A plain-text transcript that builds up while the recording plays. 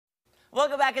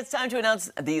Welcome back. It's time to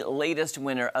announce the latest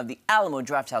winner of the Alamo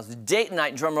Drafthouse Date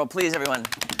Night. Drum roll, please, everyone.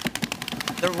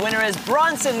 The winner is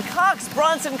Bronson Cox.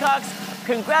 Bronson Cox,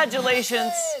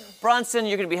 congratulations. Bronson,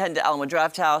 you're going to be heading to Alamo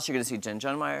Drafthouse. You're going to see Jen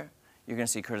Johnmeyer. You're going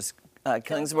to see Curtis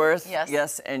Killingsworth. Yes.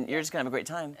 Yes, and you're just going to have a great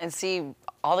time. And see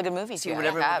all the good movies See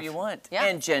whatever movie you want. Yeah.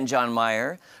 And Jen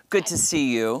Johnmeyer, good to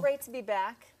see you. Great to be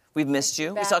back. We've missed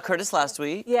you. We saw Curtis last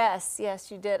week. Yes, yes,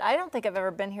 you did. I don't think I've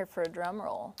ever been here for a drum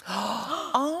roll.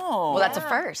 Oh. Well, that's a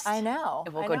first. I know.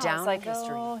 It will go down It's like, in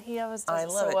history. oh, he always I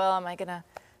does it love so it. well. Am I gonna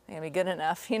be good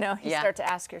enough? You know, you Yeah. start to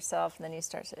ask yourself, and then you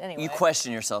start to, anyway. You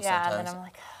question yourself yeah, sometimes. and then I'm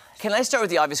like, Can I start with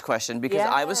the obvious question? Because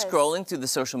I was Yes. scrolling through the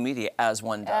social media, as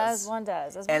one does. as one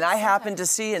does. And I happened to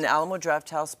see an Alamo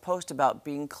Drafthouse post about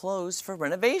being closed for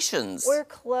renovations. We're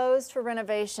closed for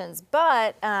renovations,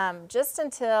 but just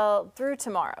until through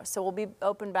tomorrow. So we'll be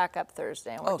open back up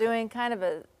Thursday. And we're doing kind of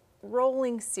a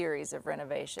rolling series of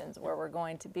renovations where we're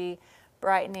going to be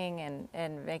brightening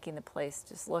and making the place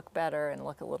just look better and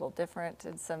look a little different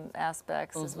in some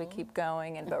aspects as we keep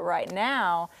going. But right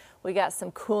now, we got some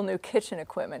cool new kitchen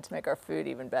equipment to make our food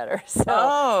even better. So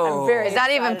I'm very Is that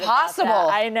even excited about possible?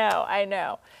 that.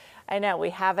 I know. We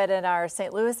have it in our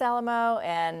St. Louis Alamo,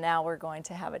 and now we're going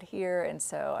to have it here, and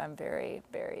so I'm very,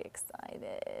 very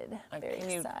excited. Very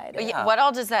excited. Yeah. What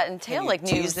all does that entail? Have you Like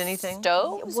new teased anything?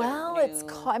 stoves? Well, or it's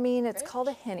new- it's called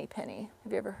a henny penny.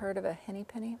 Have you ever heard of a henny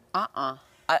penny?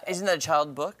 Isn't that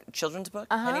a children's book?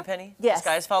 Penny Penny? Yes, The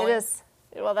Sky's Falling? it is.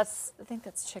 Well, I think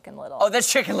that's Chicken Little. Oh,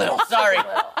 that's Chicken Little. Sorry.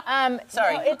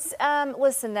 Sorry. No, it's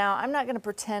listen now, I'm not going to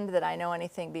pretend that I know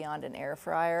anything beyond an air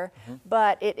fryer,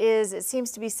 but it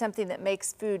seems to be something that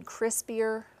makes food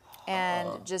crispier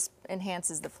and just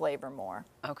enhances the flavor more.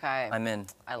 Okay. I'm in.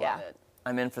 I love Yeah. it.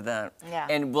 I'm in for that. Yeah.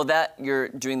 And you're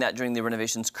doing that during the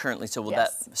renovations currently, so will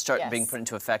Yes. that start being Yes. put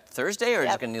into effect Thursday, or is it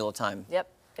Yep. going to need a little time? Yep,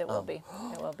 it will be.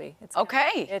 It will be. It's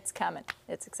Okay. coming. It's coming.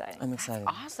 It's exciting. I'm excited.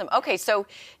 Awesome. Okay, so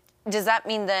does that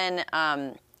mean then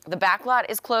the back lot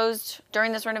is closed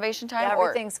during this renovation time? Yeah, or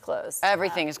everything's closed.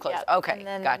 Everything is closed. Yep. Okay, And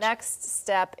then gotcha. the next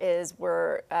step is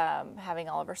we're having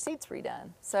all of our seats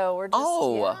redone. So we're just,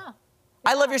 yeah.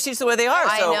 I love your seats the way they are.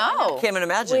 I so know. Can't even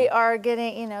imagine. We are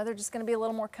getting, they're just going to be a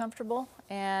little more comfortable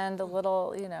and a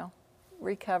little,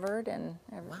 recovered and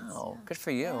everything. Wow, good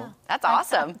for you. That's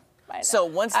awesome. I know. So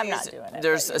once I'm these, not doing it,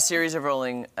 there's but, a series of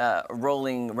rolling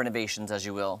renovations, as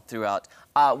you will, throughout.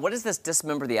 What is this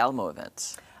Dismember the Alamo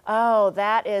event? Oh,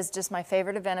 that is just my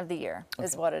favorite event of the year,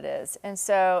 is what it is. And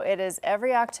so it is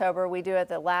every October. We do it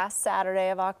the last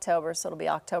Saturday of October, so it'll be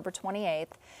October 28th.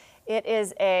 It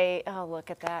is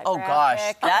look at that Oh gosh,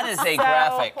 graphic. that is a So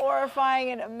graphic. horrifying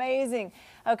and amazing.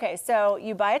 Okay, so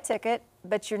you buy a ticket,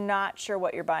 but you're not sure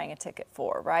what you're buying a ticket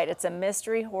for, right? It's a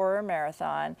mystery horror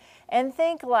marathon. And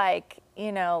think like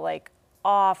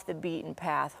off the beaten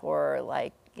path horror,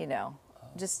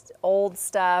 just old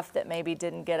stuff that maybe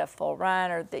didn't get a full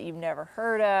run or that you've never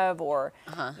heard of, or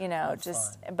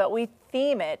but we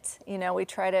theme it. We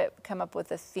try to come up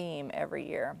with a theme every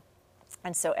year,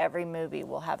 and so every movie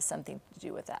will have something to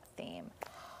do with that theme.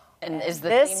 And is the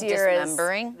This theme year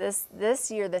dismembering? this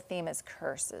year the theme is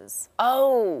curses.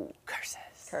 Oh,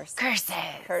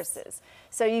 Curses.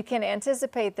 So you can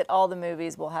anticipate that all the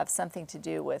movies will have something to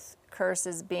do with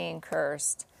curses, being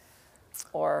cursed,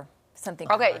 or something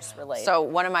curse related. So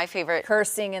one of my favorite.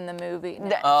 Cursing in the movie.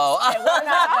 No, Oh, we're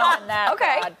not doing that.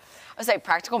 Okay. God. I would say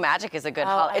practical magic is a good Oh,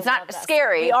 holiday. I It's love not that.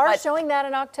 scary. We are but, showing that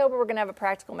in October. We're going to have a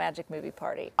practical magic movie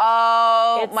party.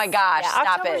 Oh It's- my gosh! yeah, Stop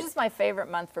October it. is just my favorite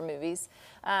month for movies.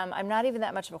 I'm not even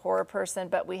that much of a horror person,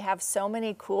 but we have so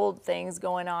many cool things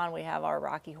going on. We have our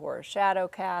Rocky Horror Shadow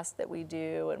cast that we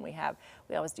do, and we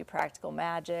always do practical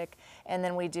magic, and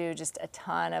then we do just a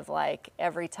ton of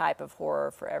every type of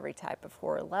horror for every type of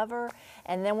horror lover,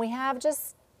 and then we have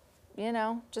just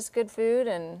good food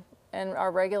and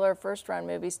our regular first run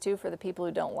movies too for the people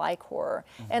who don't like horror,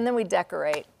 and then we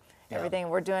decorate everything.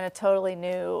 We're doing a totally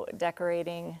new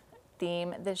decorating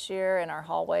theme this year in our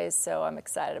hallways, so I'm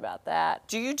excited about that.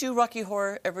 do you do Rocky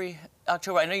Horror every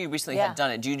October? I know you recently had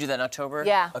done it. Do you do that in October?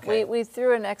 Yeah, Okay. we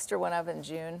threw an extra one up in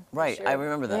June. this Right, year. I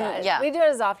remember that. Yeah. We do it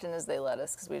as often as they let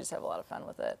us because we just have a lot of fun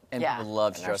with it. And Yeah. people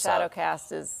love to And our dress shadow up.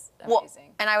 cast is Well,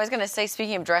 amazing. and I was going to say,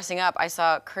 speaking of dressing up, I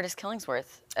saw Curtis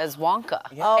Killingsworth as Wonka.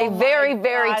 Oh A very, my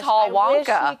very gosh, tall I wish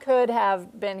Wonka. he could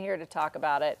have been here to talk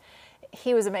about it.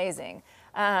 He was amazing.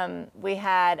 We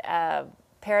had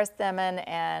Paris Themmen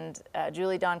and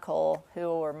Julie Don Cole,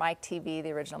 who were Mike TV,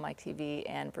 the original Mike TV,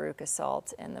 and Veruca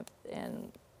Salt in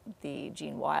the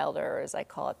Gene Wilder, or as I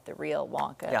call it, the real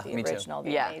Wonka, Yeah, the me too. original, the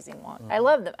Yeah. amazing Wonka. I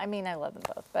love them. I mean, I love them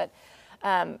both, but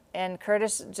And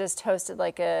Curtis just hosted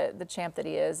like the champ that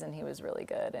he is, and he was really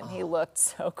good, and he looked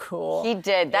so cool. He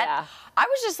did. Yeah. I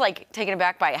was just like taken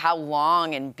aback by how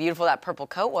long and beautiful that purple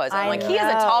coat was. I'm I like, he is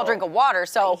a tall drink of water.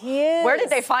 So He is. where did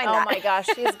they find that? Oh my gosh,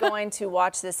 he's going to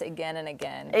watch this again and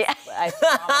again. Yeah. I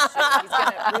promise you. He's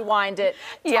going to rewind it.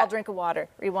 Tall Yeah. drink of water.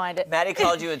 Rewind it. Maddie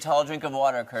called you a tall drink of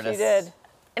water, Curtis. She did.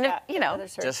 And if, you know,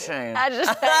 others heard Just too. saying. I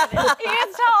just he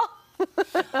is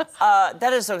tall.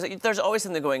 That is so exciting. There's always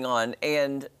something going on,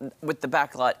 and with the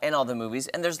backlot and all the movies.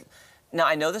 And now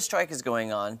I know the strike is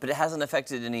going on, but it hasn't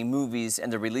affected any movies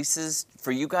and the releases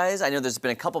for you guys. I know there's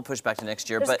been a couple pushback to next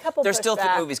year, There's a but couple there's still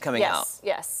pushback. movies coming out.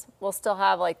 Yes. We'll still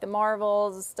have like the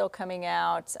Marvels still coming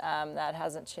out. That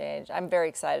hasn't changed. I'm very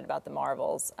excited about the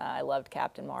Marvels. I loved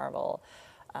Captain Marvel,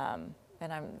 and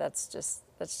that's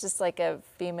just like a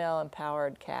female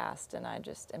empowered cast, and I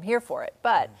just am here for it.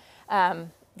 But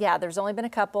yeah, there's only been a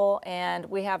couple, and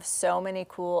we have so many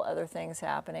cool other things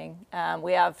happening.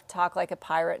 We have Talk Like a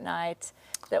Pirate Night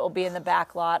that will be in the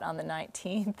back lot on the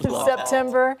 19th of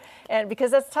September, and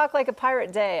because that's Talk Like a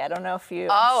Pirate Day. I don't know if you.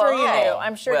 Oh, I'm sure okay. you knew.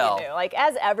 I'm sure Well, you knew. Like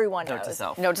as everyone Note knows. to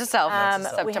self. Note to self.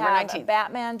 We September have 19th.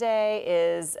 Batman Day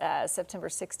is September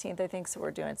 16th, I think. So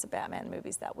we're doing some Batman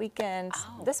movies that weekend.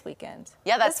 This weekend.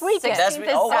 Yeah, that's this weekend. 16th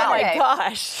is Oh, wow. Oh my Saturday.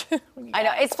 gosh. I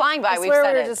know, it's flying by. I We've swear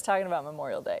said we were it. just talking about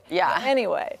Memorial Day. Yeah.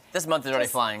 Anyway. This month is already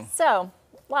flying. So,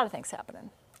 a lot of things happening.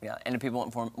 Yeah, and if people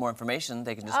want more information,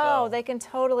 they can just Oh, go. they can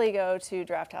totally go to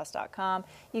drafthouse.com.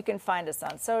 You can find us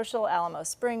on social, Alamo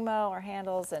Spring Mow, our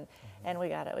handles, and we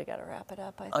gotta wrap it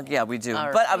up. I think. Yeah, we do. All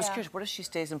right. But I was Yeah. curious, what if she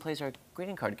stays and plays our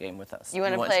greeting card game with us? You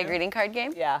want to play a greeting card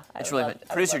game? Yeah, It's really fun.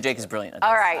 Producer Jake is brilliant at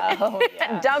All this. right. Oh,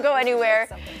 yeah. Don't go anywhere.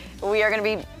 Something. We are going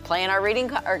to be playing our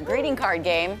greeting card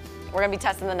game. We're going to be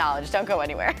testing the knowledge. Don't go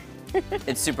anywhere.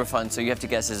 It's super fun. So you have to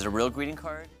guess, is it a real greeting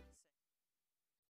card?